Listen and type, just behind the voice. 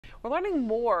We're learning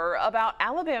more about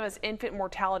Alabama's infant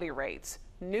mortality rates.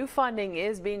 New funding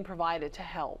is being provided to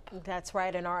help. That's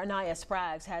right, and our Anaya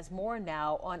Spraggs has more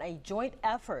now on a joint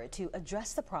effort to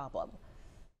address the problem.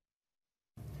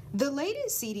 The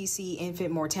latest CDC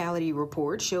infant mortality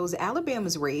report shows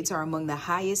Alabama's rates are among the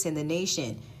highest in the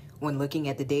nation. When looking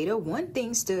at the data, one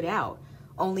thing stood out.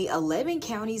 Only 11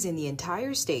 counties in the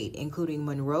entire state, including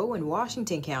Monroe and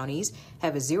Washington counties,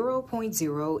 have a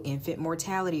 0.0 infant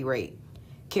mortality rate.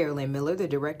 Carolyn Miller, the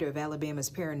director of Alabama's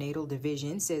perinatal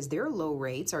division, says their low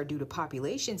rates are due to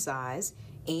population size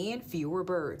and fewer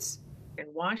births. In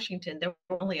Washington, there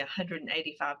were only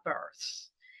 185 births.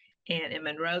 And in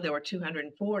Monroe, there were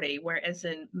 240, whereas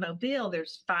in Mobile,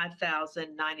 there's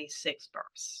 5,096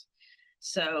 births.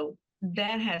 So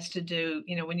that has to do,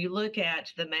 when you look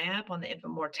at the map on the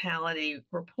infant mortality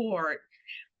report,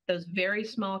 those very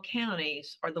small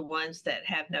counties are the ones that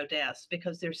have no deaths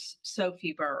because there's so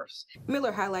few births.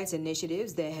 Miller highlights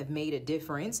initiatives that have made a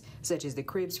difference, such as the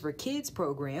Cribs for Kids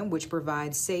program, which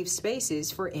provides safe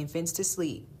spaces for infants to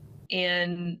sleep.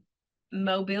 In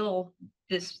Mobile,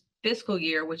 this fiscal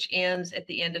year, which ends at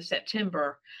the end of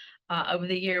September, over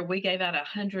the year, we gave out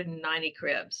 190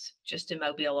 cribs just in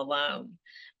Mobile alone.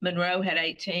 Monroe had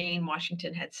 18,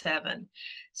 Washington had 7.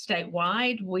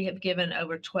 Statewide, we have given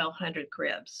over 1,200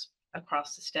 cribs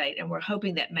across the state, and we're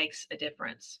hoping that makes a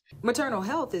difference. Maternal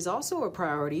health is also a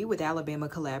priority, with Alabama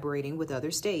collaborating with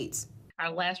other states.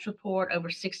 Our last report, over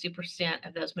 60%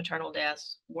 of those maternal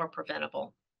deaths were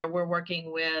preventable. We're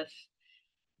working with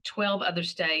 12 other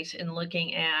states in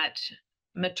looking at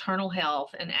maternal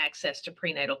health and access to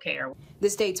prenatal care. The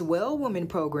state's Well Woman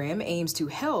program aims to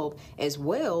help as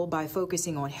well by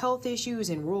focusing on health issues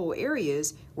in rural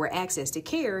areas where access to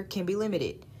care can be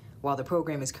limited. While the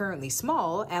program is currently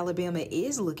small, Alabama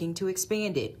is looking to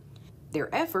expand it.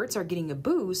 Their efforts are getting a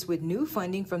boost with new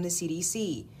funding from the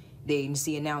CDC. The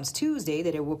agency announced Tuesday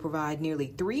that it will provide nearly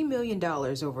 $3 million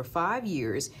over 5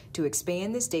 years to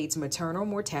expand the state's Maternal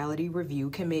Mortality Review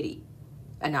Committee.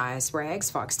 Anaya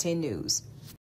Spraggs, Fox 10 News.